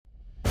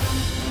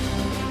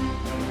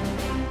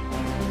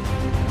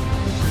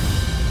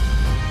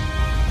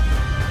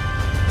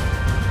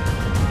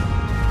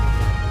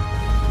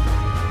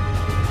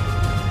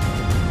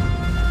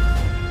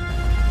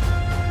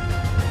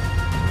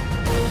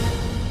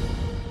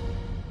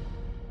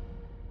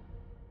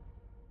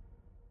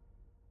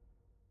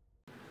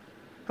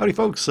Howdy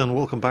folks, and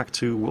welcome back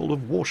to World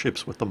of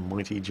Warships with the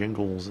mighty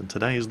Jingles, and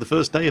today is the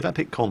first day of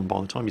EpicCon. By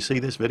the time you see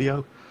this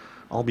video,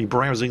 I'll be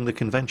browsing the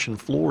convention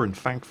floor in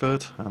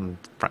Frankfurt, and...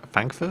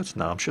 Frankfurt?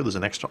 No, I'm sure there's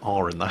an extra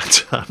R in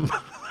that.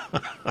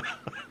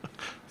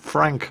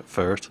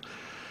 Frankfurt,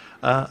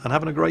 and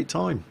having a great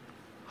time.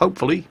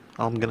 Hopefully,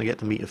 I'm going to get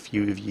to meet a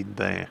few of you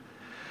there.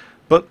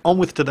 But on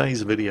with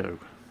today's video.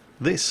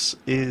 This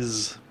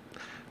is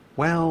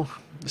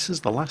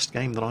the last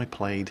game that I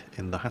played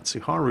in the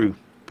Hatsuharu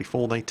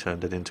before they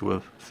turned it into a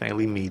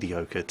fairly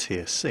mediocre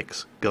tier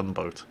 6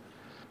 gunboat.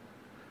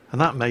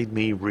 And that made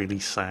me really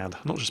sad,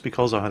 not just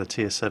because I had a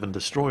tier 7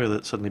 destroyer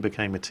that suddenly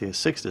became a tier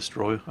 6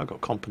 destroyer, I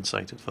got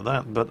compensated for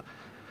that, but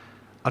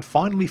I'd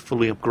finally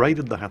fully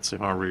upgraded the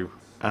Hatsuharu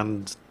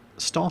and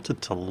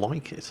started to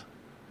like it.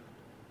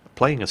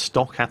 Playing a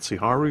stock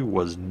Hatsuharu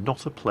was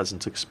not a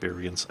pleasant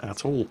experience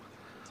at all.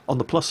 On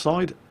the plus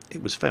side,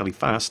 it was fairly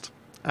fast,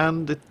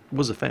 and it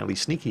was a fairly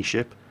sneaky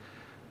ship,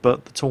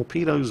 but the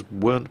torpedoes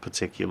weren't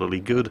particularly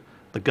good.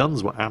 The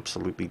guns were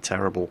absolutely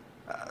terrible.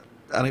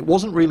 And it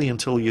wasn't really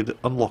until you'd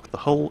unlocked the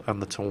hull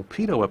and the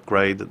torpedo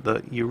upgrade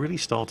that you really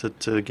started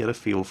to get a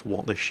feel for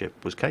what this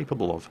ship was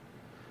capable of.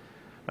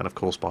 And of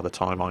course, by the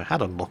time I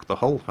had unlocked the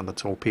hull and the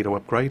torpedo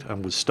upgrade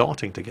and was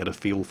starting to get a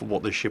feel for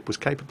what this ship was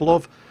capable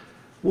of,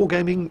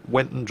 Wargaming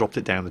went and dropped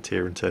it down a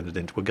tier and turned it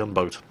into a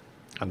gunboat.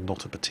 And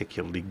not a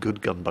particularly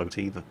good gunboat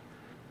either.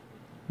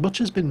 Much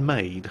has been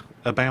made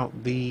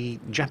about the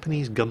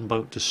Japanese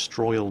gunboat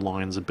destroyer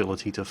line's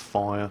ability to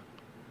fire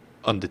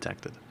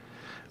undetected.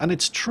 And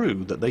it's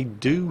true that they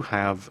do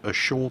have a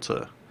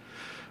shorter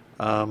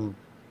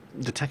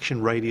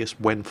detection radius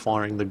when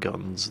firing the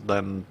guns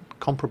than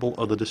comparable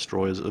other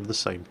destroyers of the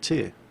same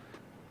tier.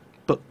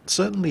 But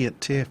certainly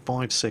at tier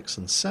 5, 6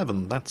 and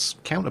 7, that's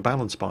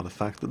counterbalanced by the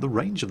fact that the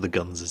range of the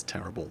guns is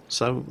terrible,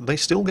 so they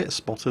still get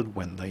spotted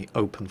when they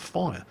open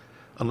fire,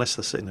 unless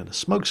they're sitting in a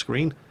smoke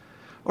screen,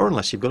 or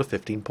unless you've got a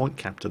 15-point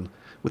captain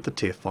with the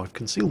tier 5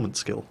 concealment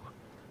skill.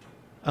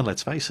 And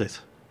let's face it,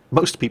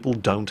 most people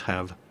don't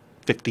have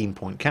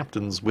 15-point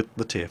captains with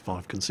the tier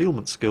 5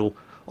 concealment skill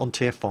on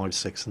tier 5,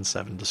 6 and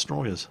 7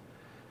 destroyers.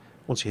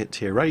 Once you hit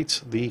tier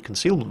 8, the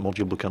concealment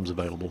module becomes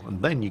available,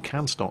 and then you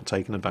can start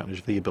taking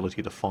advantage of the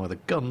ability to fire the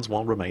guns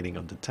while remaining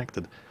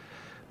undetected.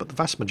 But the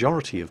vast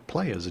majority of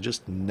players are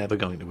just never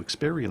going to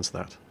experience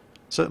that.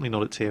 Certainly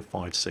not at tier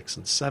 5, 6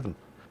 and 7.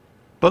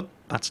 But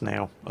that's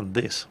now, and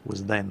this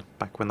was then,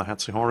 back when the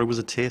Hatsuharu was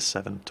a tier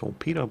 7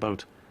 torpedo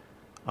boat.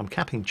 I'm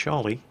capping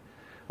Charlie,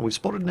 and we've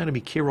spotted an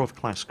enemy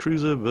Kirov-class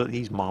cruiser, but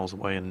he's miles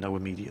away and no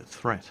immediate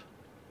threat.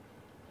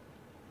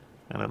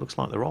 And it looks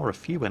like there are a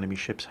few enemy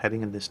ships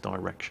heading in this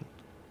direction.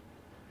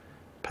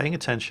 Paying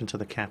attention to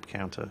the cap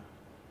counter.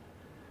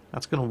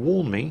 That's going to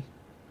warn me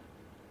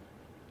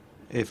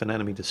if an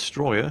enemy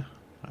destroyer,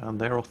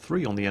 and there are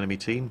 3 on the enemy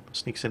team,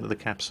 sneaks into the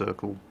cap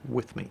circle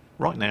with me.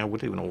 Right now we're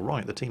doing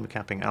alright. The team are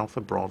capping Alpha,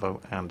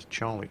 Bravo and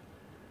Charlie.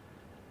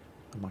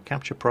 And my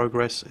capture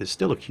progress is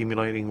still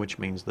accumulating, which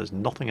means there's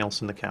nothing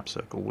else in the cap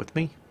circle with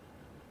me.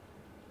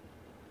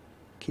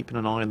 Keeping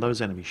an eye on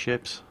those enemy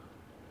ships.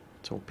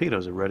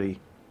 Torpedoes are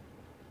ready.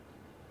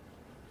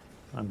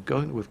 I'm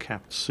going to have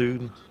capped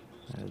soon.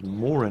 There's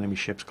more enemy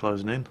ships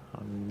closing in.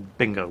 And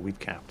bingo, we've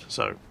capped.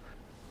 So,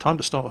 time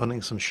to start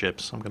hunting some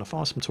ships. I'm going to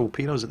fire some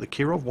torpedoes at the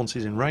Kirov once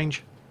he's in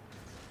range.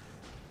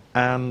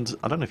 And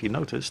I don't know if you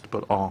noticed,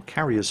 but our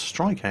carrier's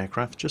strike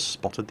aircraft just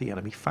spotted the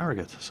enemy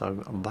Farragut.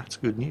 So that's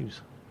good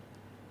news.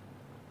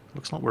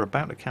 Looks like we're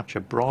about to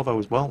capture Bravo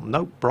as well.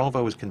 Nope,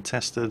 Bravo is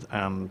contested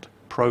and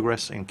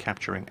progress in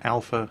capturing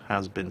Alpha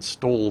has been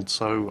stalled.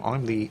 So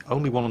I'm the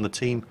only one on the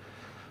team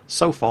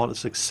so far to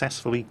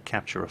successfully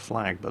capture a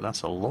flag, but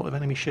that's a lot of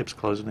enemy ships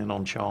closing in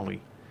on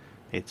Charlie.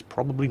 It's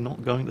probably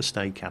not going to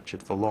stay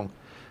captured for long.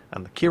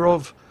 And the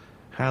Kirov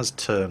has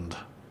turned,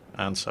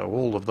 and so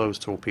all of those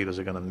torpedoes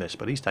are going to miss,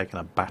 but he's taken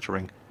a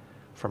battering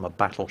from a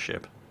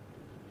battleship.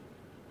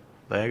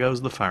 There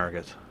goes the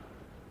Farragut.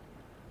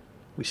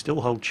 We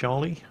still hold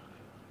Charlie.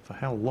 For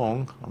how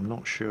long, I'm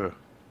not sure.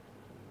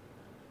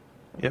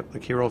 Yep, the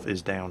Kirov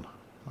is down.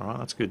 Alright,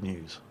 that's good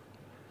news.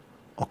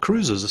 Our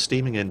cruisers are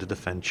steaming in to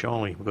defend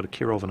Charlie. We've got a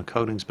Kirov and a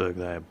Königsberg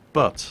there,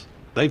 but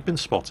they've been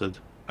spotted,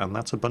 and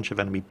that's a bunch of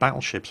enemy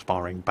battleships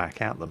firing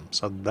back at them,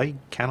 so they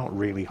cannot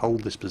really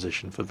hold this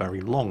position for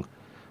very long.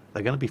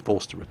 They're going to be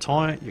forced to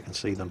retire. You can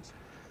see them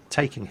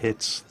taking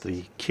hits.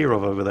 The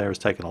Kirov over there has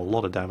taken a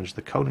lot of damage.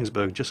 The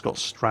Königsberg just got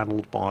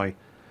straddled by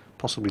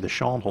possibly the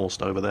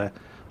Scharnhorst over there,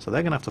 so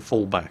they're going to have to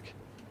fall back.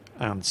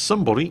 And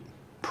somebody,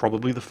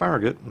 probably the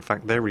Farragut, in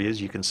fact there he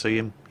is, you can see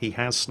him, he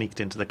has sneaked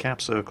into the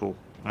cap circle,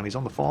 and he's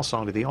on the far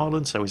side of the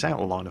island, so he's out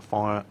of line of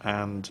fire,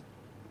 and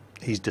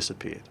he's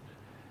disappeared.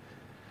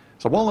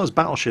 So while those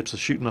battleships are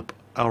shooting up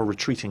our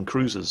retreating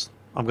cruisers,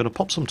 I'm going to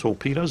pop some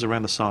torpedoes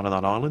around the side of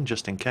that island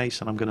just in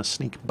case, and I'm going to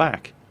sneak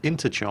back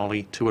into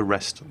Charlie to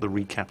arrest the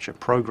recapture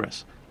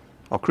progress.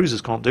 Our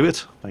cruisers can't do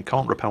it. They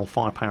can't repel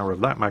firepower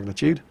of that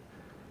magnitude.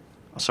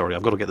 Sorry,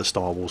 I've got to get the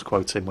Star Wars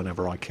quotes in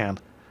whenever I can.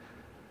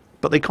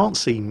 But they can't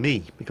see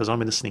me because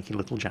I'm in a sneaky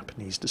little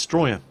Japanese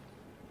destroyer.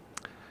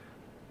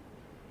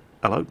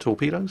 Hello,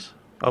 torpedoes?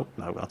 Oh,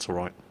 no, that's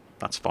alright.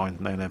 That's fine,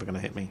 they're never going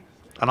to hit me.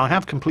 And I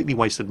have completely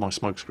wasted my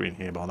smoke screen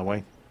here, by the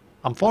way.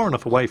 I'm far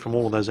enough away from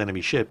all of those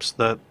enemy ships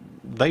that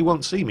they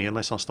won't see me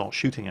unless I start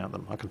shooting at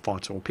them. I can fire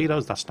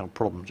torpedoes, that's no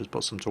problem. Just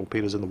put some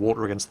torpedoes in the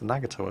water against the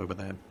Nagato over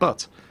there.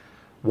 But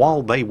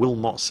while they will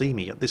not see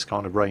me at this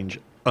kind of range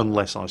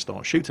unless I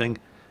start shooting,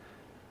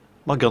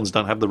 my guns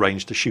don't have the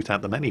range to shoot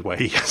at them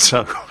anyway.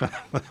 So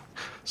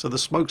the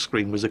smoke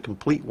screen was a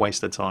complete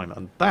waste of time.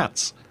 And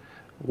that's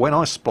when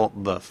I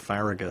spot the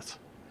Farragut.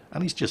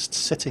 And he's just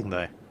sitting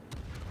there.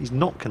 He's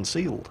not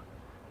concealed.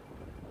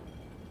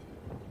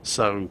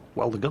 So,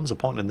 well, the guns are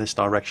pointing in this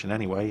direction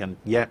anyway, and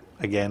yet,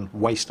 again,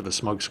 waste of a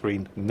smoke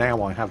screen.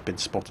 Now I have been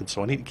spotted,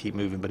 so I need to keep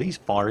moving, but he's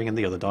firing in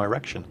the other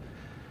direction.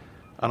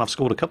 And I've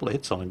scored a couple of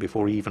hits on him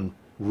before he even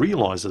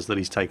realises that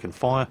he's taken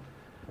fire,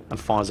 and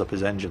fires up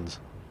his engines.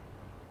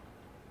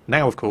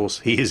 Now, of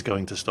course, he is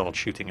going to start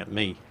shooting at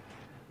me.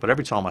 But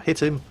every time I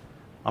hit him,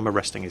 I'm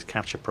arresting his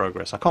capture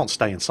progress. I can't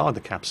stay inside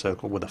the cap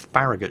circle with a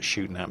Farragut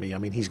shooting at me. I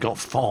mean, he's got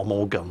far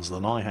more guns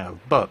than I have,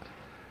 but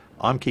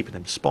I'm keeping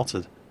him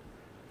spotted.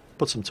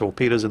 Put some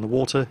torpedoes in the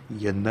water,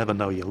 you never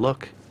know your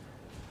luck.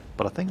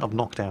 But I think I've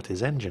knocked out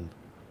his engine.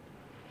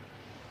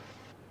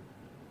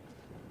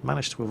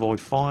 Managed to avoid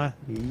fire.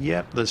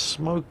 Yep, there's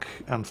smoke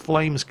and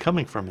flames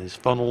coming from his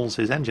funnels.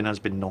 His engine has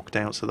been knocked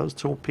out, so those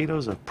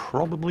torpedoes are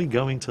probably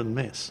going to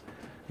miss.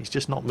 He's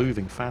just not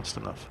moving fast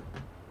enough.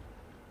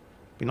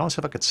 Be nice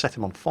if I could set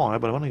him on fire,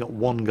 but I've only got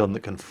one gun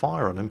that can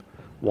fire on him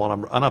while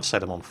and I've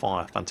set him on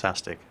fire.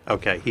 Fantastic.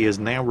 Okay, he is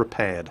now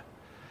repaired.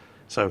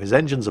 So his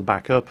engines are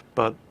back up,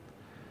 but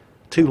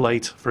too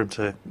late for him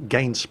to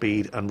gain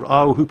speed and...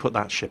 Oh, who put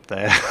that ship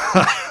there?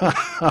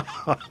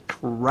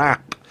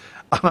 Crap.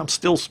 And I'm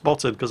still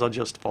spotted because I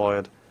just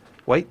fired.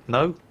 Wait,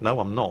 no,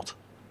 I'm not.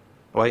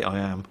 Wait, I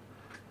am.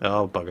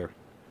 Oh, bugger.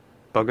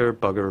 Bugger,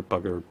 bugger,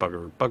 bugger,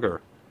 bugger, bugger.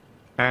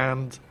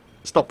 And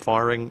stop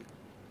firing,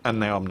 and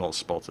now I'm not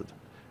spotted.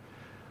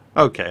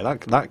 Okay,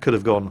 that could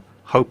have gone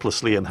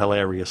hopelessly and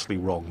hilariously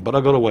wrong, but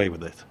I got away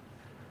with it.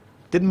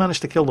 Didn't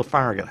manage to kill the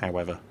Farragut,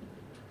 however.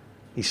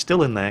 He's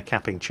still in there,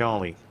 capping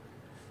Charlie.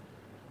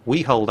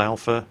 We hold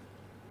Alpha.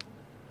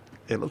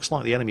 It looks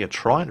like the enemy are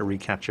trying to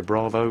recapture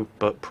Bravo,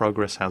 but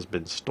progress has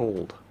been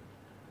stalled.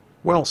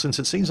 Well, since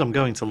it seems I'm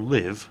going to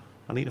live,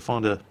 I need to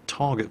find a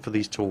target for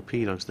these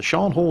torpedoes. The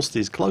Scharnhorst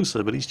is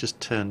closer, but he's just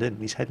turned in.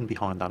 He's heading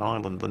behind that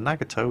island. The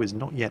Nagato is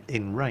not yet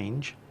in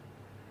range.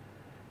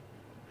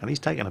 And he's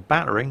taken a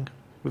battering.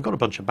 We've got a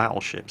bunch of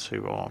battleships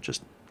who are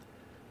just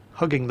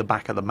hugging the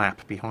back of the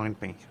map behind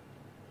me.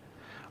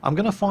 I'm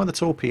going to fire the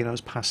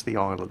torpedoes past the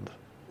island.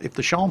 If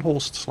the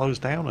Scharnhorst slows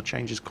down or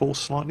changes course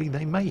slightly,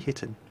 they may hit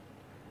him.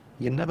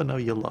 You never know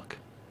your luck.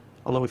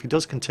 Although if he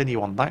does continue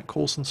on that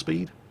course and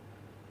speed,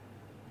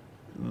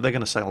 they're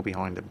going to sail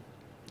behind him,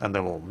 and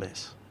they'll all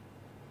miss.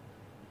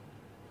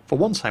 For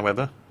once,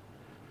 however,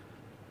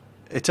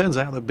 it turns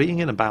out that being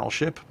in a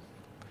battleship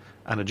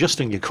and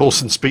adjusting your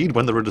course and speed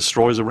when there are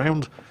destroyers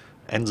around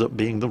ends up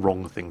being the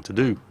wrong thing to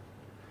do.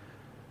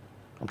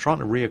 I'm trying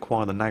to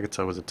reacquire the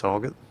Nagato as a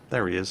target.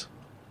 There he is.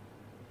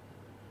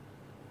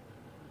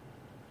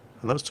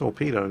 And those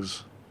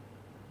torpedoes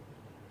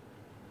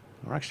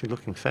are actually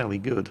looking fairly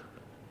good.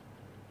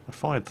 I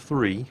fired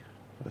 3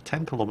 at a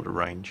 10-kilometer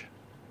range,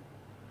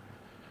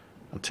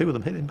 and 2 of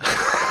them hit him.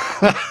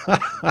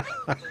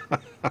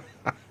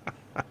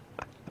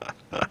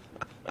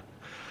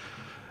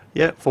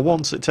 Yeah, for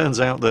once it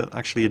turns out that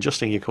actually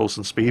adjusting your course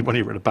and speed when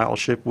you're in a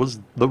battleship was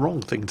the wrong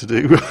thing to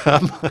do.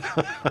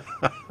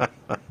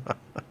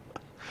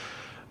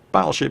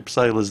 Battleship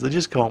sailors, they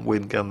just can't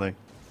win, can they?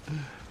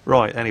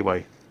 Right,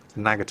 anyway,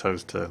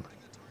 Nagato's turn.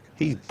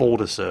 He's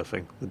border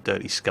surfing, the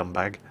dirty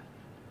scumbag.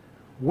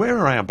 Where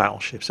are our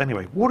battleships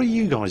anyway? What are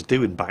you guys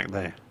doing back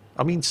there?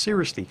 I mean,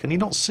 seriously, can you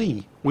not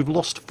see? We've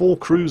lost 4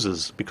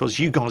 cruisers because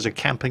you guys are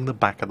camping the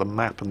back of the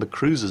map and the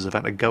cruisers have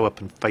had to go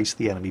up and face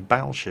the enemy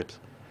battleships.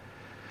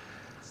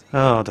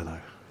 Oh, I don't know.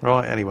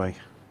 Right, anyway.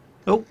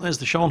 Oh, there's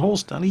the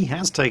Scharnhorst, and he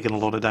has taken a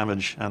lot of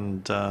damage,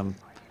 and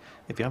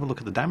if you have a look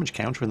at the damage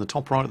counter in the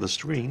top right of the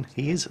screen,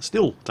 he is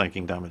still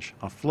taking damage.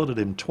 I've flooded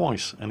him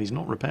twice, and he's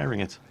not repairing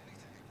it.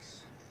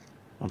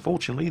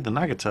 Unfortunately, the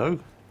Nagato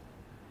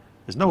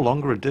is no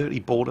longer a dirty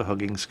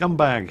border-hugging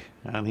scumbag,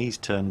 and he's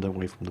turned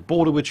away from the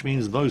border, which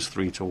means those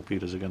 3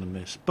 torpedoes are going to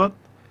miss. But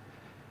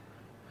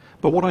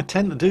what I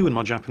tend to do in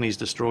my Japanese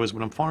destroyers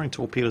when I'm firing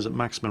torpedoes at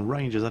maximum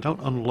range is I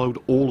don't unload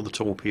all of the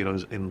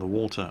torpedoes in the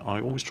water. I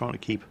always try to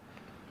keep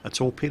a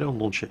torpedo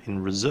launcher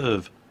in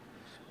reserve,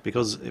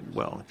 because,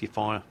 well, if you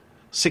fire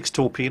 6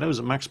 torpedoes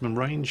at maximum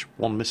range,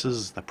 1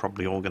 misses, they're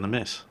probably all going to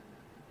miss.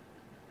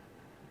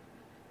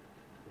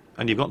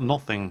 And you've got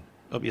nothing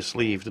up your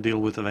sleeve to deal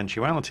with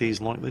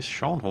eventualities like this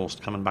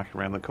Scharnhorst coming back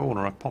around the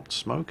corner. I've popped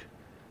smoke.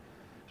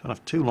 Don't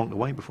have too long to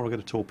wait before I get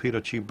a torpedo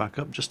tube back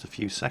up, just a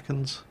few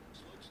seconds.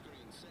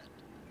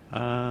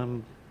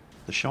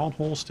 The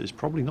Scharnhorst is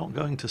probably not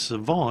going to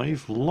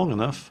survive long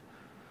enough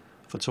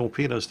for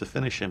torpedoes to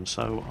finish him,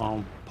 so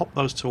I'll pop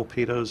those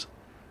torpedoes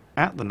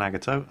at the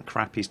Nagato.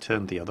 Crap, he's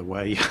turned the other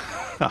way.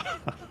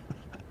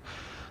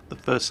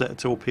 the first set of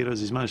torpedoes.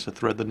 He's managed to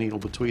thread the needle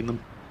between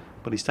them,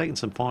 but he's taken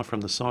some fire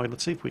from the side.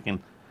 Let's see if we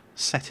can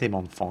set him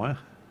on fire.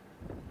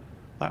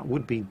 That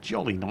would be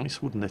jolly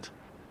nice, wouldn't it?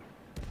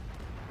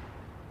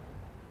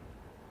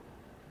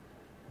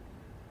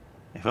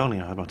 If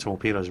only I had my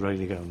torpedoes ready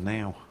to go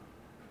now.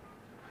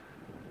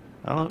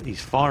 Oh,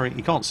 he's firing.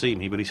 He can't see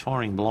me, but he's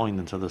firing blind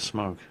into the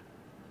smoke.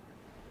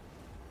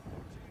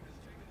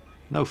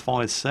 No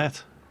fires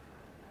set.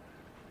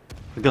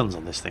 The guns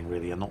on this thing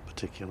really are not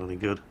particularly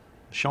good.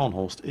 The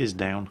Scharnhorst is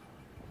down.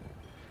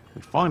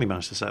 We finally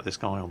managed to set this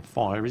guy on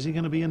fire. Is he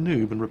going to be a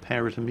noob and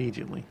repair it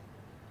immediately?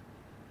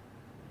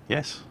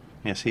 Yes.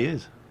 Yes, he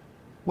is.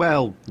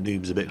 Well,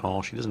 noob's a bit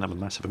harsh. He doesn't have a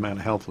massive amount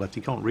of health left.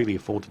 He can't really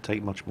afford to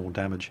take much more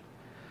damage.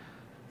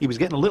 He was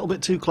getting a little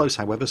bit too close,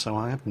 however, so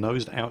I have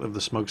nosed out of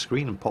the smoke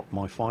screen and popped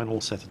my final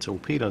set of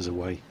torpedoes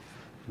away.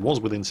 It was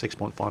within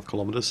 6.5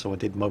 kilometers, so I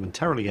did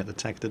momentarily get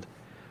detected.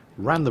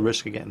 Ran the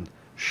risk of getting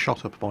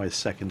shot up by his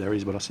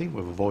secondaries, but I seem to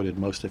have avoided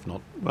most, if not,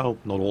 well,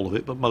 not all of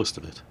it, but most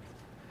of it.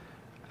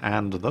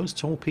 And those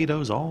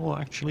torpedoes are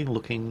actually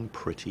looking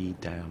pretty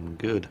damn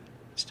good.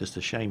 It's just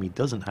a shame he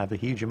doesn't have a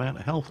huge amount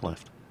of health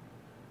left.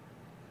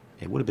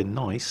 It would have been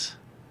nice,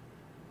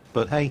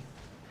 but hey,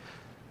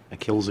 a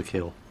kill's a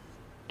kill.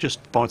 Just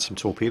fired some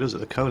torpedoes at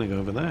the Koenig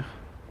over there,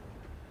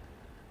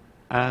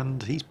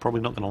 and he's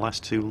probably not going to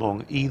last too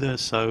long either,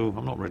 so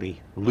I'm not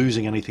really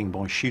losing anything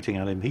by shooting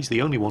at him. He's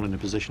the only one in a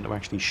position to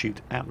actually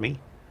shoot at me.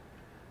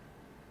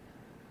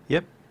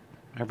 Yep,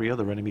 every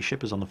other enemy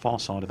ship is on the far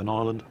side of an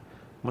island.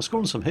 We're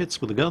scoring some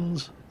hits with the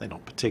guns. They're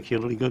not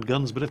particularly good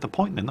guns, but if they're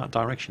pointing in that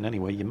direction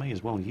anyway, you may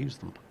as well use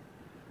them.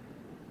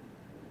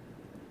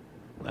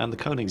 And the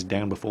Koenig's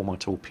down before my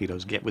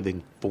torpedoes get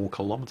within 4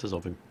 kilometers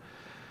of him.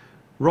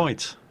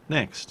 Right.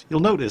 Next,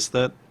 you'll notice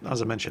that,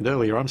 as I mentioned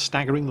earlier, I'm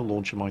staggering the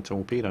launch of my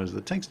torpedoes.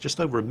 It takes just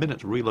over a minute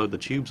to reload the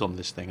tubes on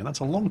this thing, and that's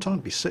a long time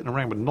to be sitting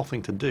around with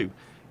nothing to do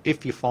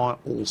if you fire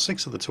all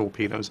 6 of the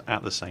torpedoes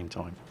at the same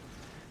time.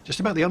 Just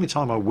about the only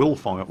time I will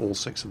fire all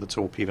 6 of the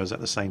torpedoes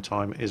at the same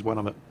time is when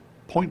I'm at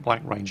point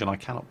blank range and I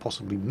cannot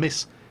possibly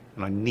miss,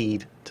 and I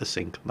need to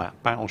sink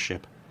that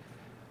battleship.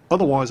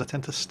 Otherwise, I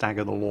tend to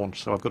stagger the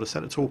launch, so I've got a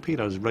set of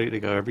torpedoes ready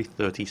to go every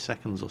 30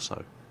 seconds or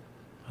so.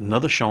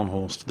 Another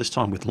Scharnhorst, this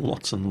time with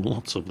lots and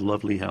lots of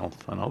lovely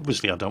health, and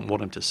obviously I don't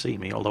want him to see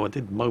me, although I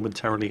did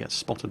momentarily get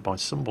spotted by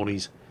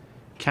somebody's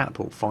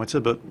catapult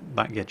fighter, but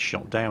that gets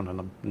shot down and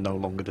I'm no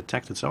longer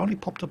detected, so I only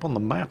popped up on the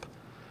map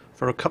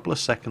for a couple of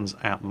seconds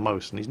at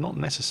most, and he's not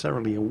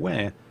necessarily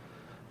aware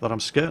that I'm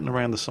skirting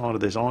around the side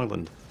of this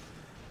island,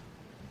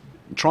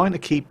 trying to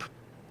keep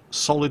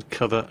solid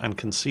cover and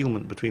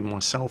concealment between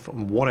myself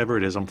and whatever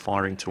it is I'm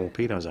firing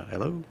torpedoes at.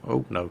 Hello?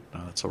 Oh, no,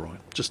 that's alright.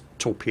 Just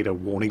torpedo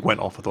warning went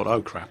off. I thought,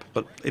 oh crap,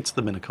 but it's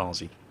the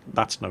Minakaze.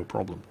 That's no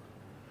problem.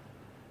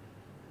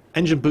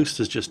 Engine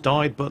boosters just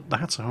died, but the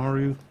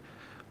Hatsuharu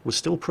was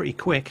still pretty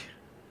quick,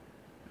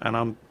 and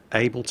I'm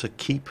able to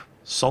keep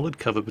solid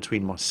cover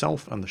between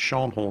myself and the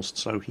Scharnhorst,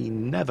 so he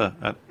never,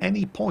 at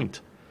any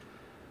point,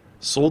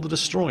 saw the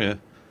destroyer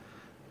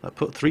that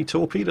put 3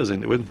 torpedoes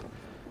into him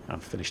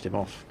and finished him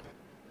off.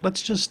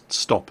 Let's just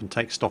stop and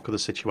take stock of the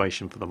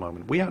situation for the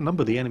moment. We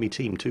outnumber the enemy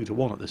team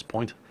 2-1 at this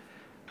point,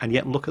 and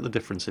yet look at the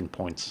difference in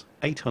points.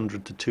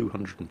 800 to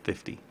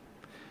 250.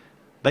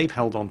 They've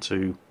held on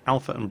to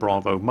Alpha and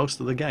Bravo most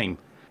of the game,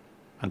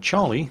 and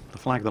Charlie, the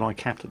flag that I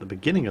capped at the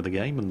beginning of the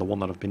game, and the one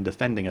that I've been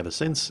defending ever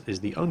since, is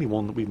the only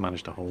one that we've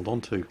managed to hold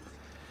on to.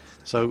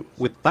 So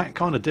with that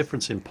kind of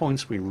difference in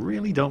points, we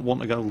really don't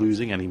want to go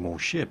losing any more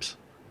ships.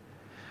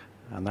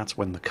 And that's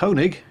when the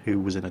Koenig, who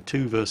was in a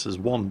 2 versus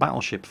 1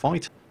 battleship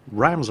fight,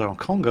 rams our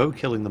Congo,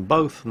 killing them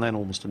both, and then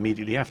almost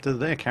immediately after,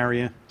 their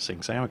carrier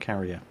sinks our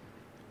carrier.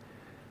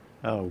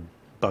 Oh,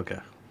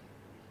 bugger.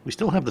 We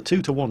still have the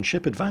 2-1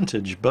 ship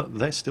advantage, but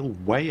they're still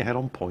way ahead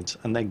on points,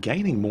 and they're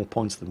gaining more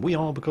points than we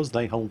are because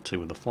they hold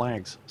 2 of the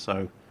flags.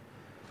 So,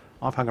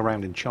 I've hung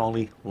around in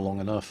Charlie long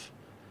enough.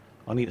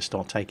 I need to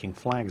start taking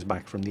flags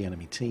back from the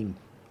enemy team.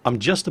 I'm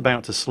just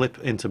about to slip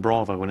into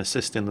Bravo and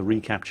assist in the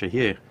recapture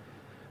here.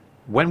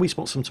 When we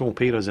spot some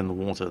torpedoes in the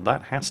water,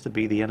 that has to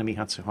be the enemy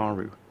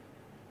Hatsuharu.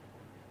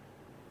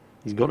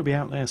 He's got to be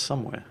out there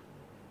somewhere.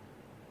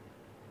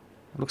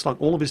 It looks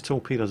like all of his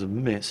torpedoes have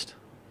missed,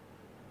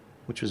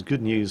 which was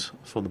good news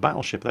for the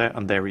battleship there,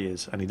 and there he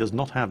is, and he does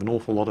not have an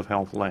awful lot of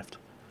health left.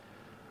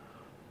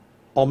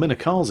 Our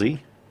Minakaze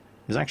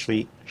is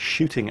actually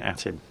shooting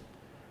at him,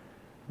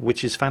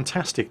 which is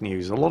fantastic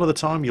news. A lot of the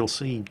time you'll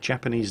see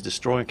Japanese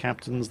destroyer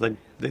captains,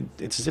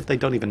 it's as if they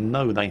don't even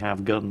know they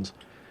have guns.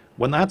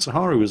 When the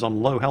Hatsuharu is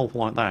on low health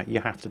like that,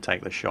 you have to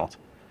take the shot.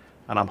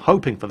 And I'm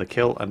hoping for the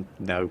kill, and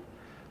no.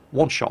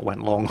 One shot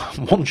went long,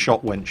 one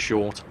shot went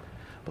short,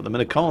 but the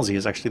Minakaze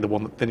is actually the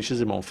one that finishes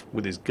him off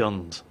with his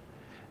guns.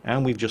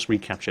 And we've just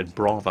recaptured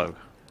Bravo.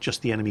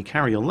 Just the enemy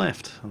carrier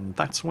left, and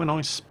that's when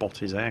I spot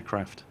his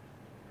aircraft.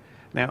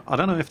 Now, I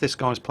don't know if this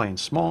guy's playing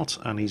smart,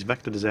 and he's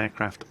vectored his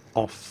aircraft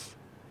off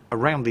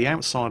around the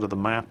outside of the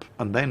map,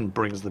 and then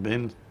brings them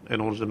in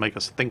order to make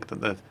us think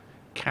that the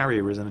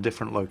carrier is in a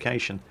different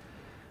location.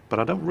 But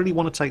I don't really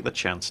want to take the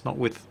chance, not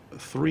with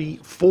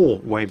 4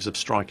 waves of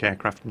strike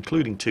aircraft,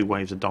 including 2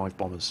 waves of dive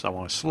bombers. So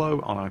I slow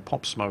and I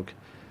pop smoke,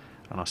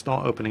 and I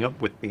start opening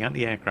up with the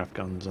anti-aircraft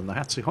guns, and the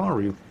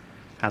Hatsuharu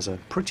has a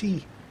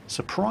pretty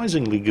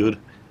surprisingly good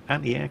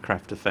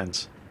anti-aircraft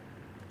defense.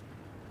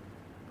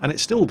 And it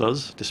still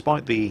does,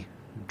 despite the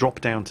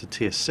drop down to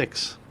tier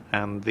 6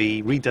 and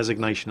the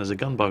redesignation as a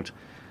gunboat.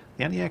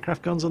 The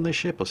anti-aircraft guns on this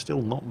ship are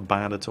still not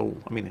bad at all.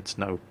 I mean, it's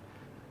no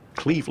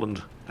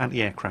Cleveland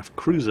anti-aircraft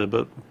cruiser,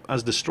 but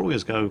as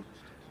destroyers go,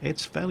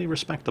 it's fairly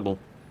respectable.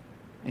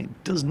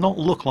 It does not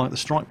look like the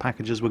strike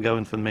packages were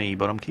going for me,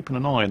 but I'm keeping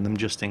an eye on them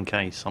just in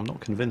case. I'm not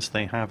convinced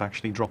they have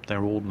actually dropped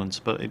their ordnance,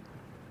 but it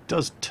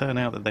does turn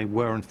out that they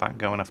were in fact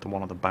going after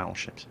one of the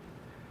battleships.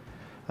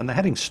 And they're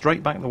heading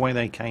straight back the way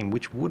they came,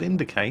 which would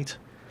indicate,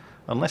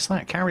 unless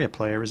that carrier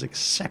player is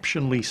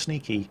exceptionally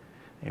sneaky,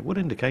 it would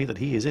indicate that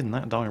he is in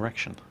that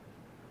direction.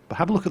 But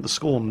have a look at the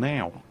score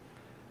now.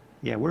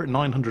 Yeah, we're at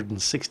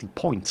 960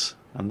 points,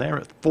 and they're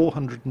at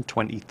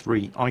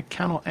 423. I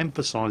cannot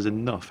emphasize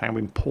enough how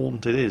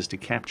important it is to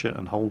capture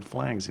and hold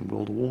flags in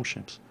World of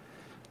Warships.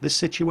 This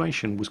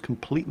situation was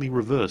completely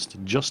reversed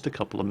just a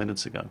couple of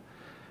minutes ago,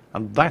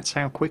 and that's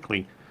how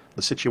quickly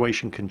the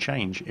situation can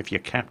change if you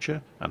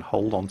capture and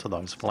hold on to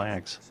those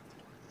flags.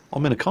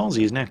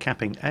 Ominakaze is now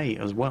capping A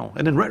as well,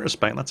 and in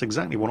retrospect that's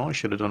exactly what I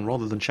should have done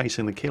rather than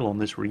chasing the kill on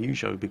this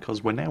Ryujo,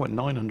 because we're now at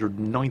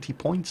 990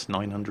 points,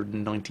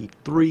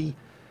 993.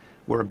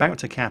 We're about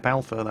to cap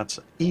Alpha. That's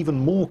even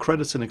more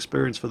credits and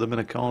experience for the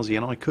Minakaze,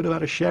 and I could have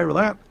had a share of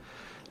that,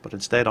 but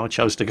instead I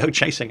chose to go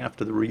chasing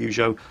after the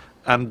Ryujo,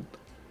 and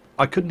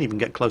I couldn't even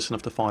get close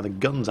enough to fire the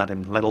guns at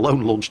him, let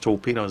alone launch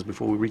torpedoes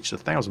before we reached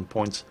 1,000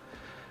 points,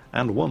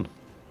 and won.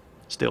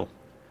 Still,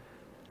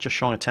 just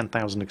shy of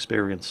 10,000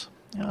 experience.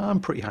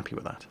 I'm pretty happy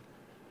with that.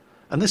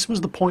 And this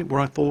was the point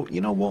where I thought, you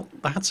know what,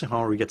 the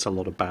Hatsuharu gets a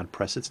lot of bad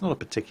press. It's not a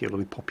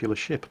particularly popular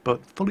ship,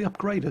 but fully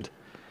upgraded,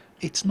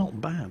 it's not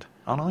bad,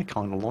 and I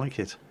kind of like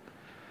it.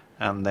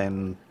 And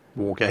then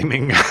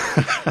Wargaming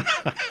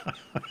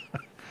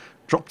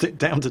dropped it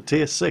down to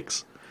tier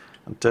 6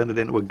 and turned it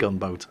into a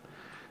gunboat,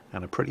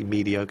 and a pretty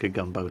mediocre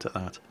gunboat at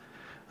that,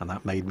 and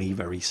that made me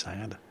very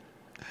sad.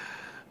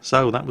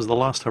 So that was the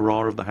last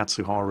hurrah of the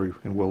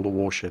Hatsuharu in World of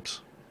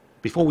Warships.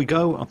 Before we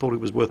go, I thought it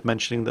was worth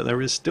mentioning that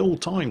there is still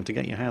time to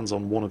get your hands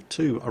on one of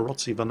 2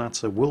 Orochi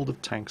Vanatsa World of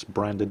Tanks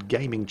branded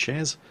gaming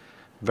chairs.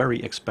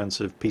 Very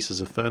expensive pieces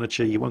of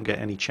furniture. You won't get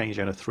any change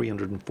out of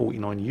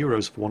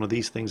 €349 for one of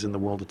these things in the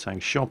World of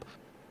Tanks shop.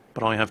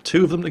 But I have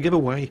 2 of them to give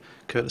away,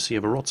 courtesy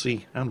of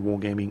Orochi and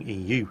Wargaming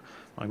EU.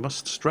 I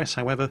must stress,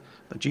 however,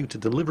 that due to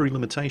delivery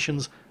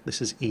limitations,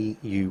 this is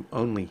EU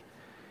only.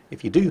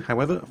 If you do,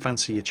 however,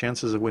 fancy your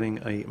chances of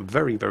winning a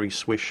very, very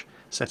swish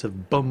set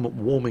of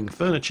bum-warming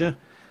furniture,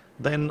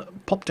 then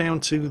pop down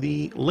to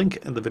the link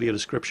in the video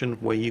description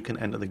where you can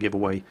enter the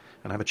giveaway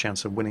and have a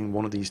chance of winning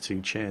one of these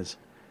 2 chairs.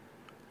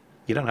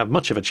 You don't have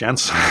much of a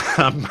chance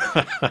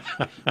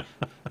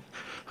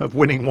of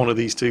winning one of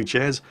these 2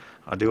 chairs.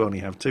 I do only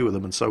have 2 of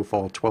them, and so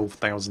far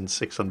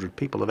 12,600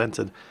 people have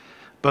entered.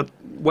 But,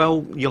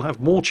 well, you'll have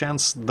more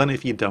chance than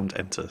if you don't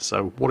enter,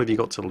 so what have you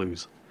got to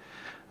lose?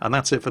 And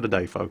that's it for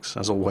today, folks.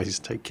 As always,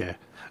 take care,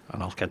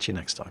 and I'll catch you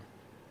next time.